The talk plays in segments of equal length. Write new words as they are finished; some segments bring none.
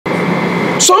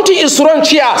Something is wrong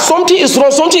here. Something is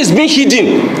wrong. Something is being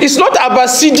hidden. It's not about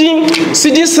ceding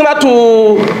Sina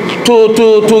to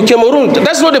Cameroon.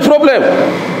 That's not the problem.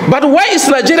 But why is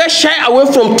Nigeria shy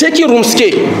away from taking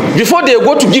Rumske before they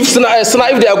go to give Sina,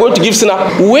 if they are going to give Sina?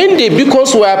 When the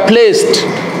beacons were placed,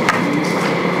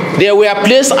 they were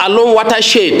placed along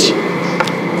watershed,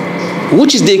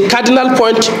 which is the cardinal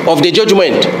point of the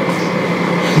judgment.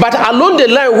 But along the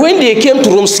line, when they came to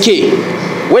Rumske,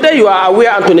 whether you are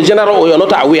aware, Attorney General, or you are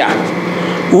not aware,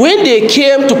 when they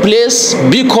came to place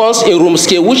beacons in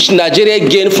Rumske, which Nigeria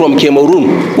gained from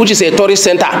Cameroon, which is a tourist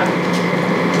center,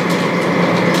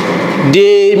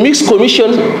 the Mixed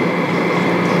Commission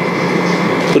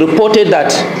reported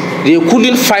that they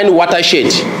couldn't find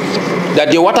watershed, that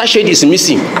the watershed is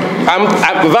missing.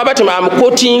 Verbatim, I'm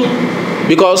quoting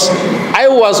because I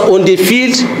was on the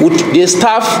field with the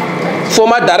staff,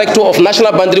 former director of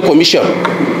National Boundary Commission.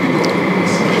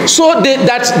 So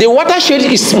that the watershed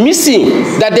is missing,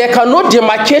 that they cannot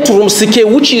demarcate Rumske,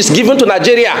 which is given to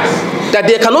Nigeria, that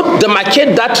they cannot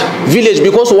demarcate that village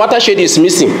because watershed is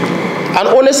missing. And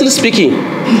honestly speaking,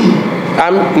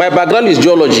 my background is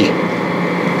geology.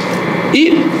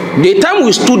 The time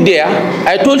we stood there,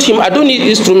 I told him, I don't need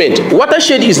instrument.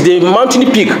 Watershed is the mountain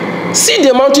peak. See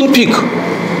the mountain peak.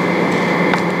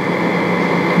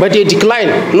 But they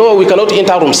declined. No, we cannot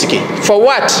enter Rumske. For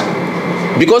what?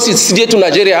 Because it's ceded to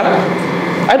Nigeria.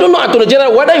 I don't know, Attorney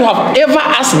General, whether you have ever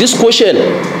asked this question.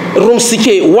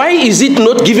 Rumske, why is it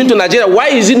not given to Nigeria? Why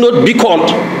is it not beaconed?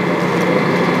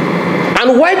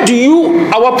 And why do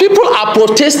our people are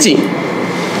protesting?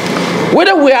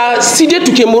 Whether we are ceded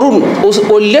to Cameroon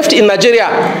or left in Nigeria,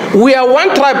 we are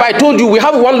one tribe. I told you, we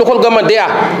have one local government there.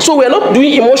 So we are not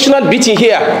doing emotional beating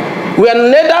here. We are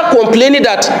neither complaining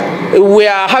that we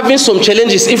are having some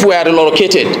challenges if we are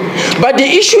relocated. But the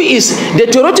issue is the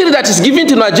territory that is given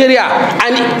to Nigeria,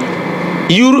 and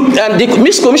the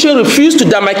Mixed Commission refused to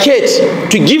demarcate,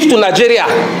 to give to Nigeria.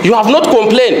 You have not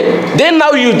complained. Then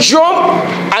now you jump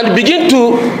and begin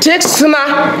to take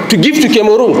Sina to give to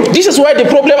Cameroon. This is why the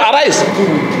problem arises.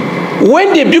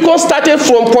 When the beacon started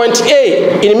from point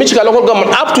A in Michika local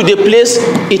government up to the place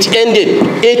it ended,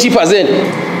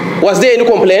 80%, was there any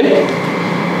complaint?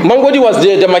 Mangodi was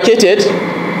demarcated,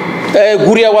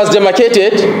 Guria was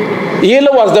demarcated,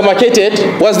 Yellow was demarcated.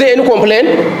 Was there any complaint?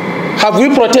 Have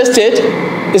we protested?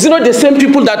 Is it not the same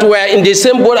people that were in the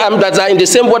same border, that are in the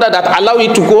same border that allow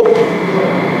it to go?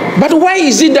 But why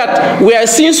is it that we are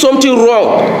seeing something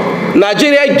wrong?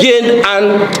 Nigeria gained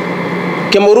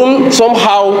and Cameroon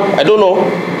somehow, I don't know,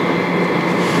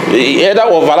 either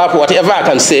overlap, whatever I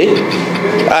can say,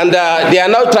 and they are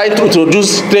now trying to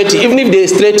introduce treaty. Even if there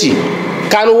is treaty,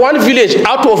 can one village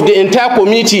out of the entire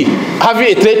community have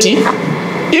a treaty?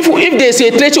 If there is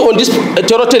a treaty on this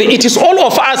territory, it is all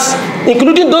of us,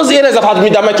 including those areas that have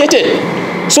been demarcated.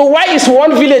 So why is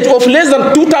one village of less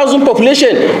than 2,000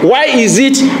 population, why is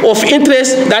it of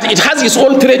interest that it has its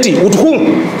own treaty? With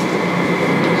whom?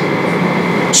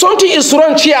 Something is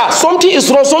wrong here. Something is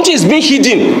wrong. Something is being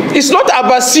hidden. It's not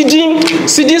about ceding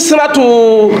Sina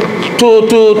to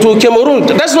Cameroon.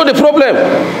 That's not the problem.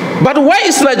 But why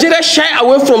is Nigeria shy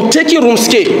away from taking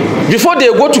Rumske before they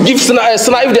go to give Sina,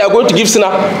 if they are going to give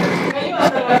Sina?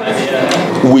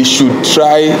 We should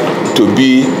try to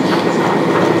be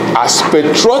as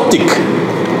patriotic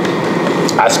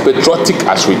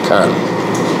as we can.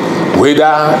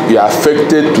 Whether you are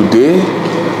affected today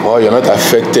or you're not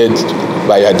affected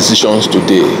by your decisions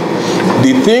today.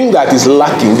 The thing that is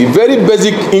lacking, the very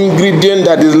basic ingredient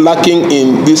that is lacking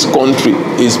in this country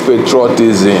is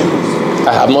patriotism.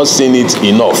 I have not seen it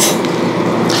enough.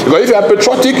 Because if you are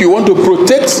patriotic, you want to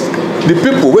protect the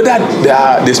people, whether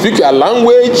they speak your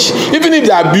language, even if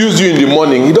they abuse you in the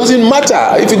morning, it doesn't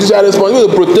matter. If it is your responsibility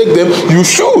to protect them, you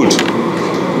should.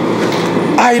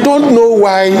 I don't know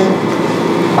why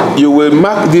you will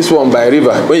mark this one by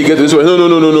river. When you get to this one,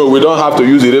 no, we don't have to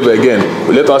use the river again.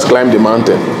 But let us climb the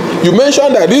mountain. You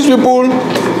mentioned that these people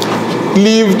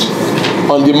lived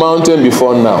on the mountain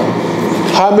before now.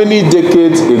 How many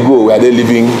decades ago were they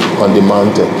living on the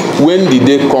mountain? When did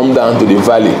they come down to the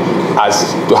valley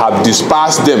as to have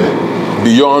dispersed them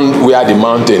beyond where the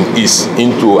mountain is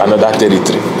into another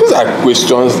territory? These are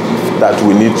questions that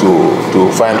we need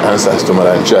to find answers to,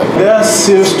 Madam Chair. There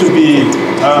seems to be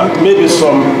maybe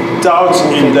some doubt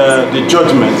in the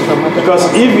judgment, because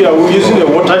if you are using the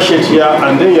watershed here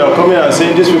and then you are coming and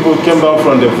saying these people came down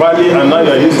from the valley and now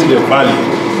you are using the valley,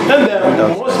 then there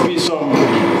must be some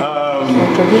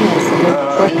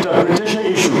interpretation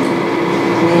issue.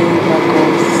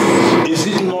 Is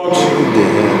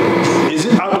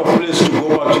it out of place to go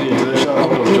back to the International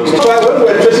Court of Justice? So when we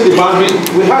were tracing the boundary,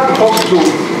 we had to talk to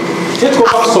take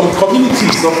over some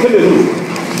communities of Cameroon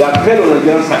that fell on the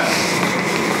Nigerian side.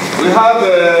 We have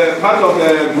part of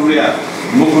Guria,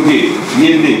 Mokoge,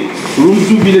 Yende,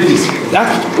 Rumzu villages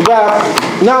that were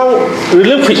now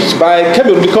relinquished by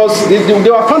Cameroon because they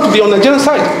were found to be on the Nigerian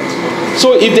side.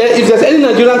 So if there's any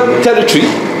Nigerian territory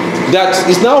that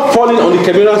is now falling on the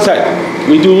Cameroon side,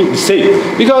 we do the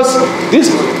same. Because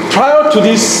prior to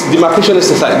this demarcation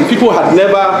exercise, the people had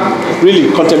never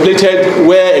really contemplated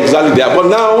where exactly they are. But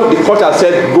now the court has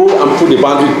said, go and put the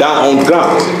boundary down on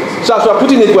ground. So as we are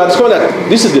putting it, we are discovering that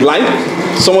this is the line.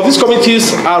 Some of these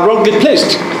communities are wrongly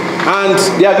placed. And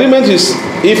the agreement is,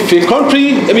 if a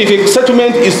country, if a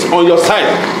settlement is on your side,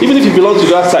 even if it belongs to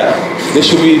the other side, there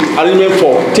should be arrangement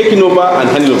for taking over and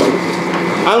handing over.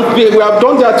 And we have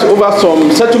done that over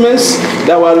some settlements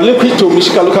that were relinquished to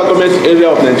Michika local government area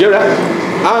of Nigeria.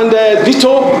 And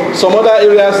ditto, some other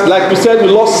areas, like we said, we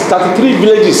lost 33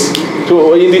 villages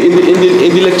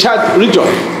in the Lake Chad region,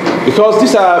 because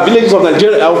these are villages of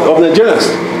Nigerians.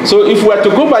 So if we were to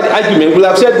go by the argument, we would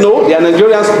have said, no, they are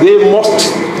Nigerians, they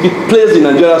must be placed in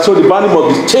Nigeria, so the boundary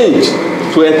must be changed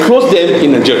to enclose them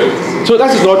in Nigeria. So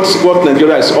that is not what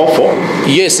Nigeria is all for.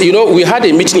 Yes, you know, we had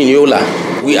a meeting in Yola.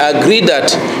 We agreed that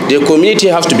the community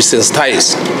has to be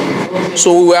sensitized.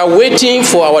 So we were waiting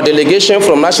for our delegation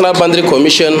from National Boundary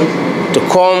Commission to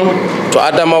come to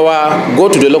Adamawa, go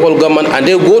to the local government, and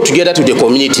they go together to the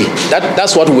community.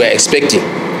 That's what we were expecting.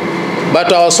 But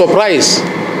to our surprise,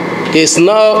 this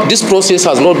process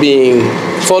has not been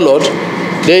followed.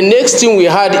 The next thing we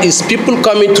had is people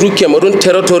coming through Cameroon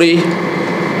territory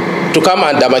to come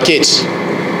and demarcate.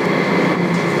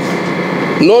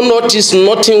 No notice,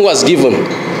 nothing was given.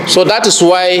 So that is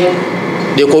why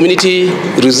the community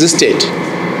resisted.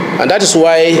 And that is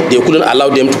why they couldn't allow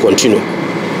them to continue.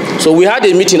 So we had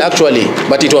a meeting actually,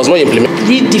 but it was not implemented.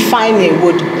 Redefining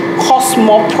would cause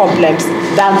more problems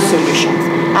than solutions.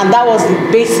 And that was the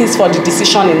basis for the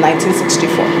decision in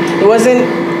 1964. It wasn't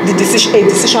a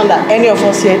decision that any of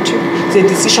us here took. It's a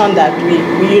decision that we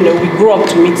grew up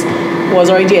to meet, was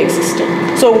already existing.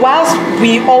 So whilst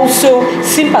we also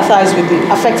sympathize with the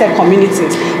affected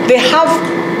communities, they have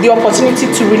the opportunity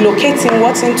to relocate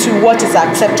into what is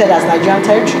accepted as Nigerian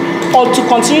territory, or to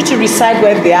continue to reside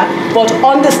where they are, but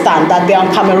understand that they are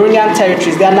on Cameroonian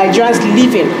territories. They are Nigerians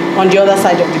living on the other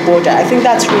side of the border. I think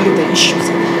that's really the issues.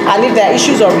 And if there are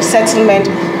issues of resettlement,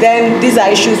 then these are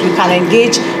issues we can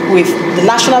engage with the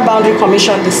National Boundary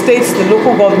Commission, the states, the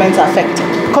local governments affected.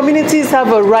 Communities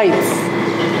have a right,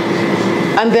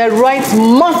 and their rights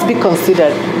must be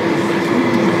considered.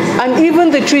 And even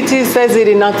the treaty says it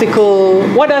in article,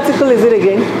 what article is it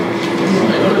again?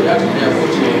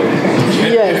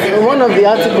 Yes, one of the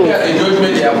articles.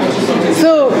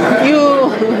 So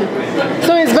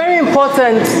it's very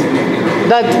important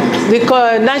that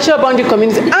the natural boundary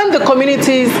community and the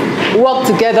communities work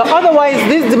together. Otherwise,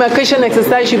 this demarcation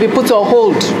exercise should be put on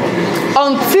hold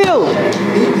until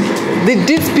the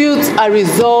disputes are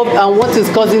resolved and what is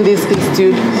causing this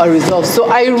dispute are resolved.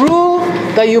 So I rule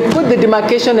that you put the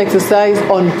demarcation exercise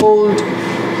on hold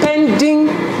pending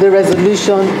the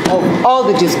resolution of all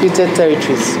the disputed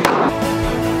territories.